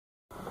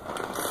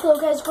Hello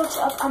guys, what's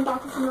up? I'm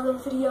back with another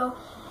video.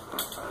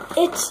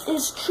 It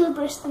is True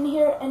Briston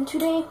here, and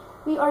today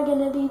we are going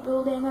to be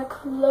building a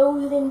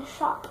clothing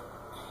shop.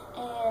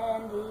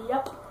 And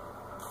yep,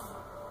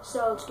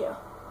 so let's go.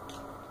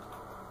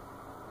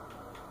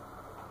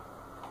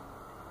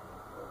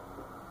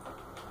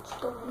 Let's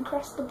go and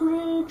cross the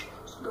bridge.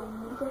 Let's go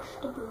and cross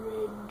the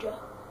bridge.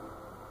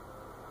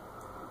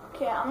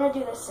 Okay, I'm going to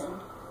do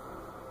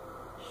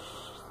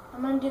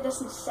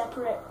this in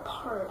separate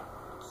parts.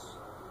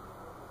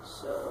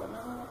 So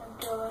now I'm going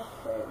to go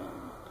ahead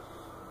and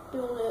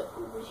build it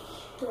over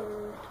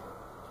here.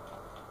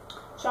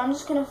 So I'm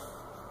just going to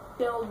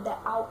build the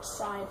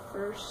outside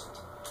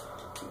first.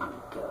 There we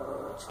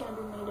go. It's going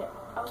to be made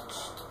out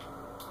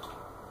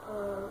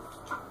of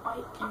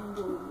white and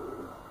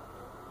blue.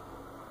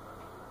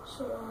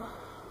 So I'm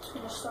just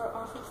going to start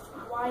off with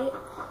white.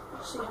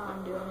 See how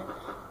I'm doing it.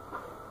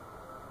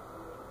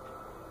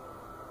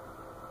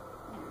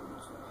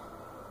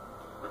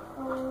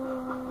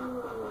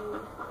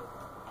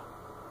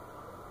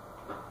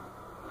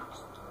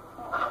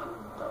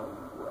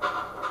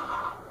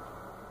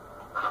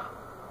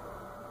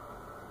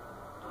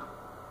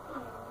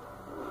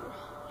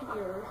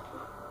 Here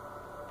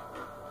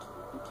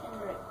and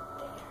right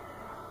there.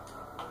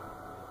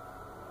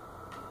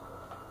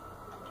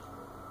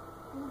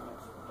 I'm gonna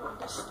build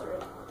this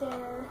right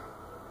there.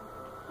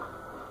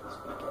 Let's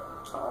make it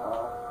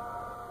all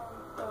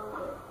the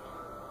way.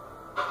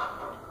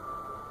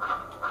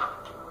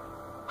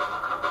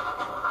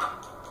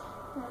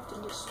 I have to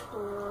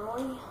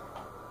destroy.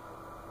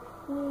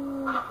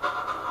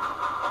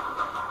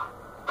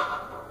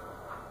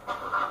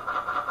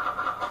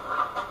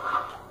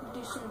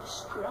 Do some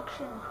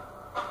destruction.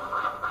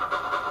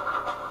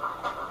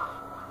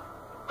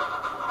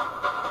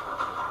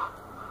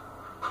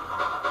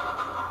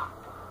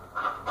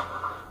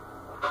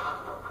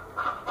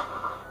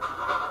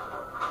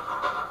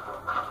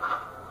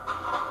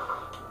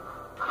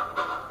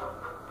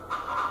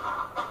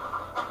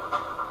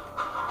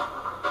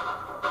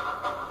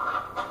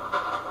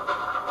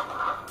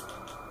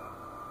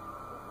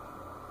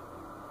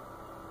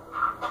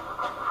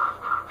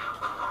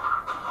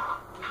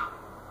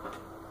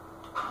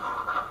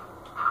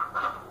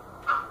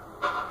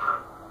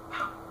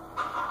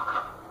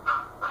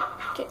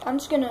 Okay, I'm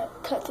just gonna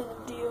cut to the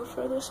video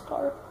for this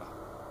part.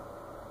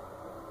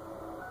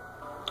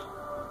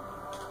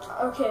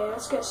 Okay,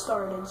 let's get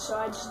started. So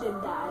I just did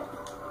that.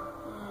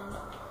 And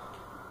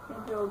I'm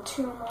gonna build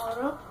two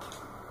more up.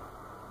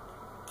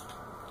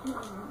 1,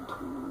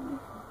 2.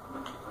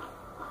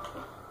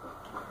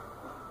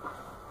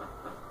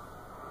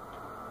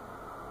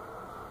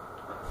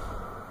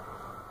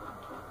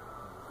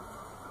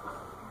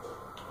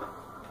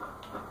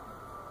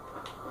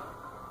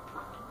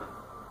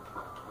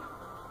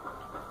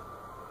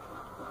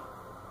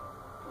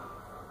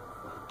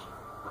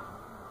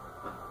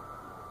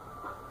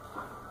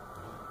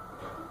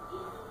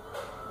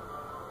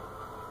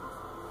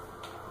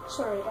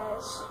 Sorry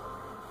guys,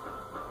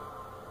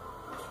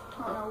 I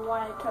don't know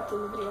why I cut the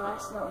video, I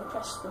accidentally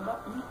pressed the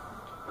button,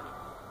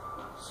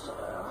 so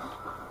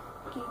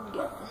keep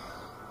going.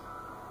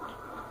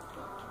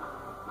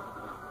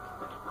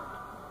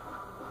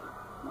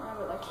 I have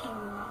it like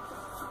hanging off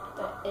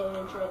the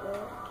edge right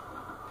there,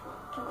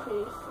 they're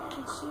pretty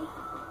fancy.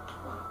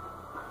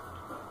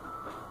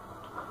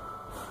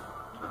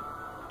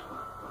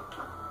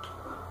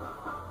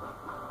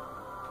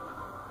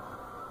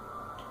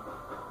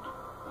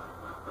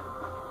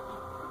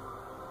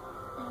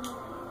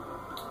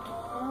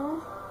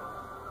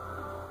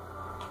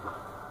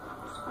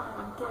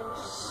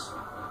 This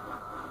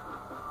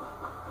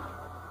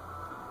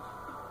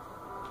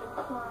the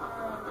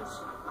corners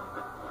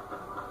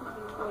will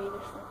be way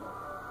different.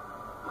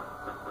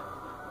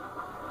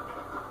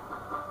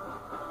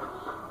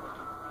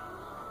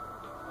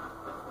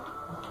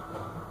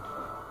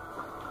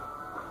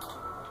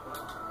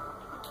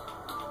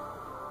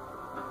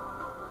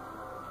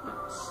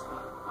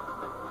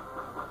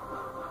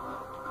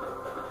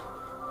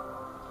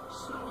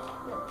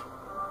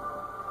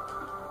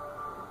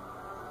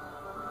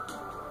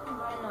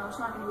 No, it's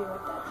not going to be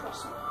like that,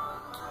 trust me.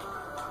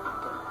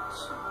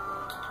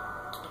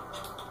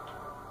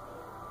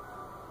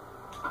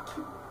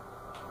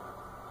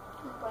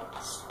 I like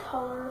this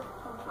color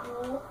of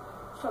wool.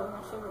 It's probably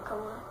my favorite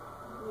color,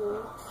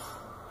 wool.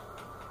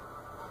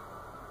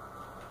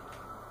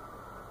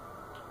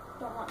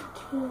 Don't want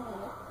too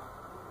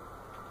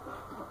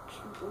much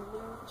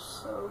blue,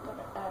 so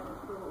gotta add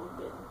a little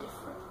bit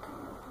different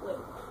kind of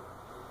blue.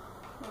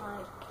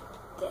 Like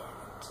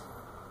that.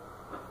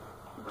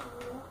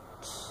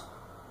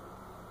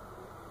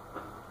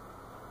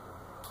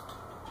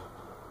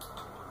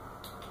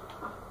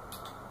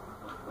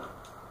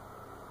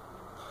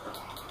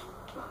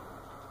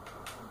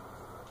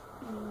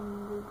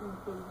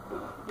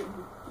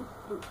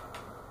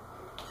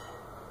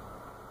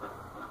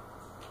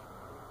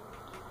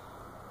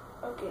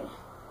 Okay,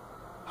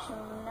 so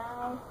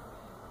now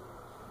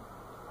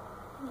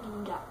we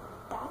got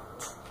that,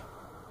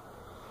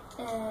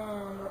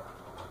 and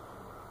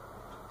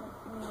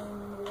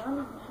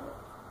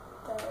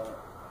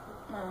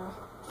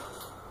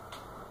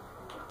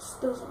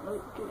doesn't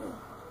look good.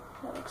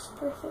 That looks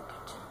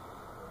perfect.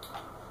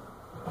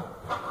 And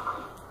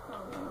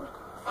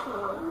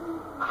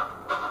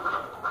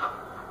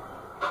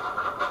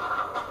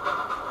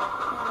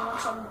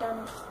once I'm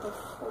done with the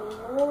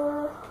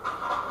floor,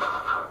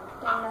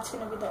 then that's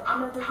going to be the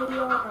end of the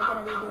video, and we're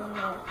going to be doing the...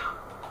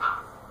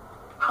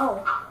 Oh,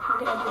 we're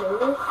going to do the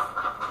roof.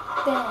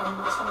 Then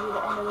that's going to be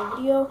the end of the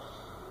video.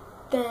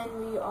 Then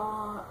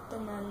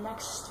then the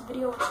next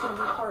video, which is going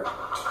to be part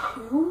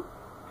 2,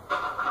 is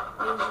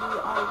we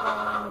are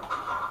going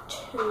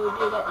to do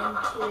the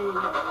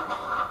interior.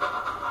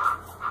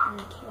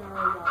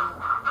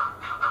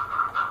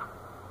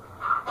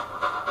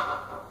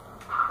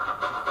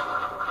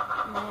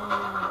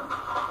 Man,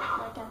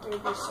 why can't there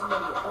be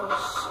somebody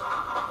else?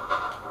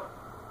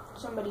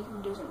 Somebody who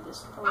doesn't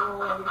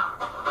destroy.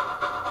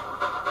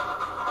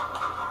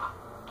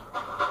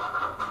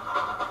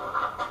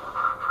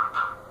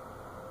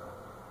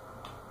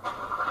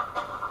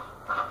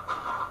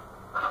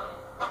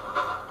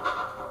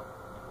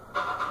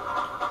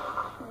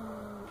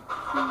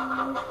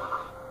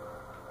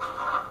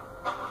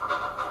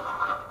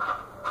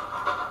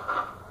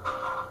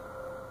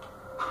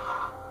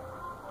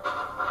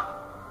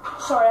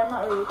 Sorry, I'm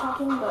not really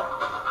talking, but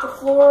the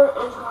floor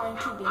is going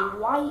to be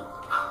white.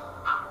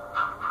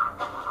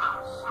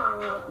 So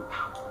now,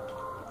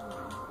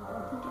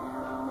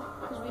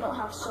 because we don't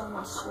have so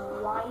much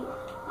white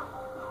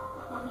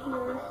in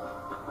here.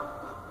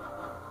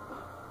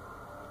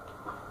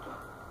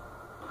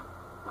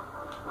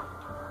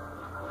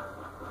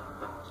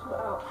 So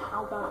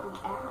how about we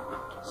add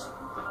some?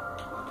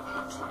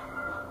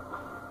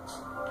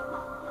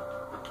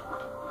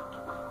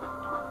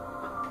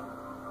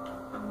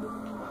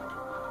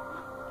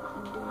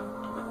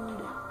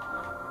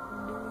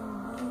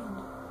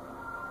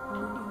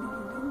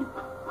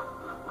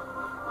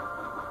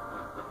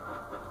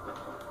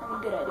 I'm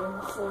good at doing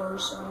the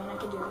floors, so I mean I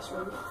can do this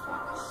really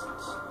fast.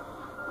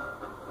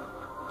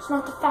 It's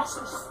not the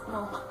fastest,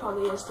 no, it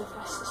probably is the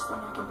fastest thing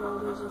I can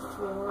build is a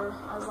floor,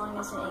 as long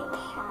as it ain't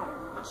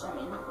patterns. I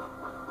mean,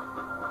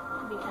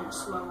 I'd be kind of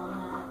slow on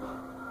that,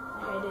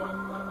 like I did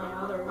in one of my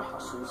other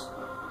houses.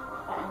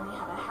 I only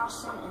had a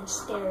house and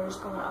stairs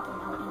going up a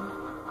mountain.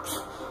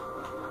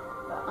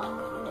 But I'm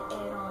gonna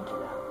add on to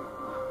that.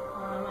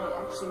 Or I might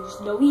actually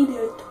just delete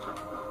it.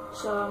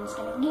 So I'm just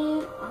gonna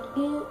get.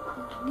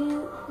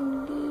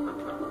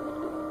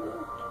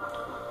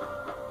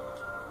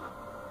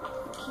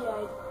 Okay,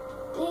 I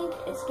think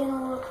it's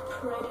gonna look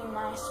pretty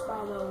nice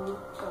by the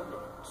look of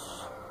it.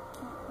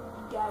 What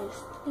do you guys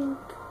think?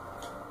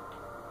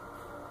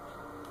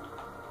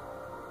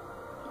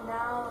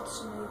 Now let's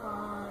move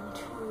on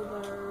to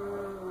the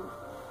roof.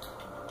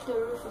 The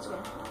roof is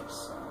gonna have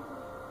some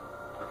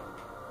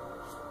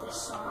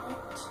this on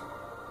it.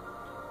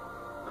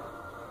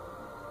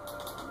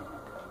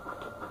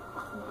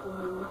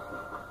 Blue.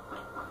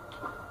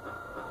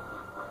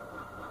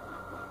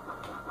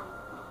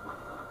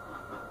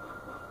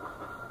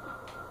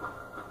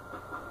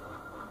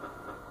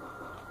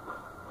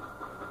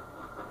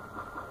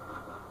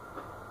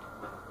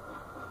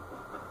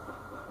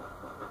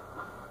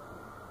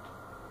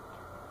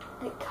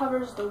 It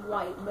covers the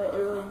white, but it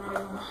really matters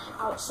on the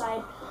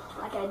outside,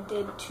 like I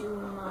did to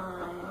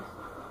my,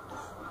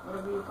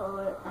 whatever you call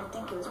it. I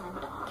think it was my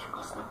dog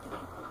house.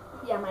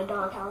 Yeah, my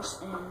dog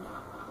house and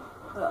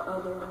the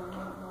other one. I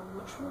don't know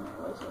which one it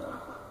was.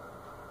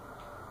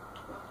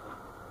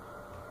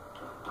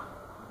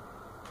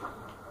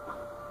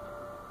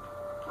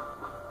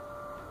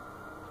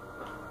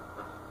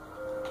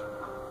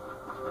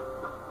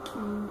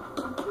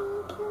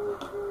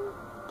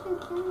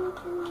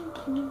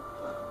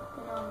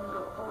 And I'm gonna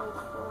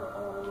go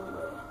all the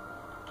way.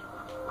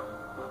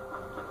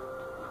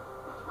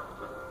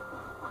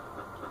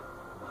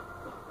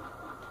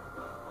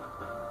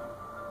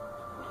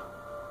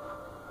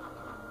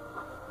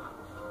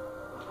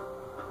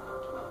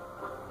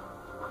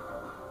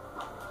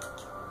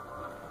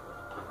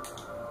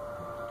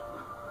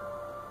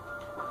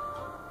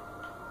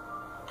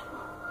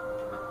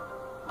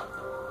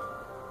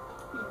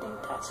 You think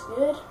that's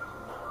good? I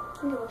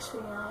think it looks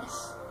pretty nice.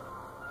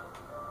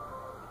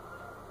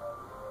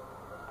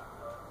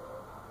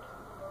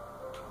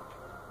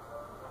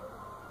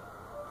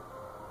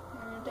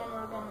 Then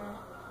we're gonna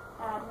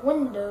add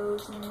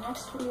windows in the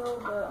next video,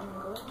 but I'm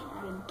gonna go ahead and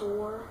add a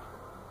door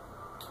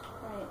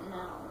right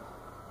now.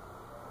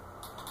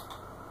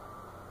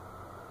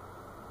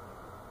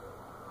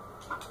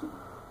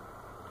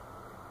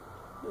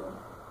 Boom.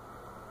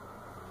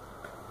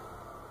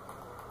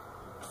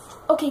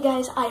 Okay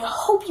guys, I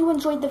hope you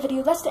enjoyed the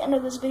video. That's the end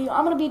of this video.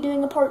 I'm gonna be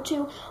doing a part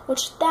 2,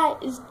 which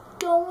that is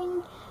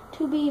going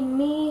to be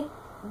me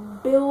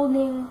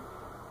building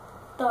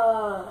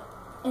the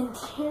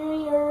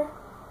interior.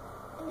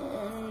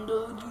 And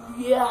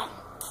yeah,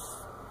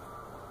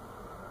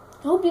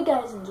 I hope you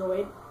guys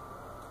enjoyed.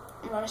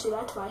 I'm gonna say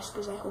that twice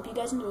because I hope you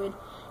guys enjoyed.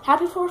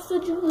 Happy 4th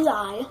of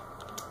July.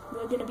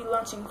 We're gonna be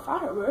launching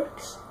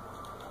fireworks,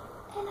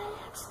 and I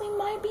actually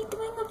might be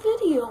doing a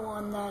video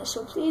on that.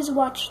 So please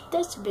watch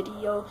this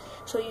video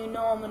so you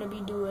know I'm going to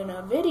be doing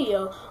a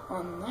video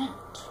on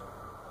that.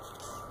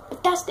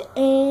 But that's the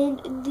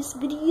end of this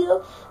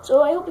video.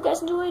 So I hope you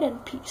guys enjoyed,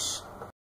 and peace.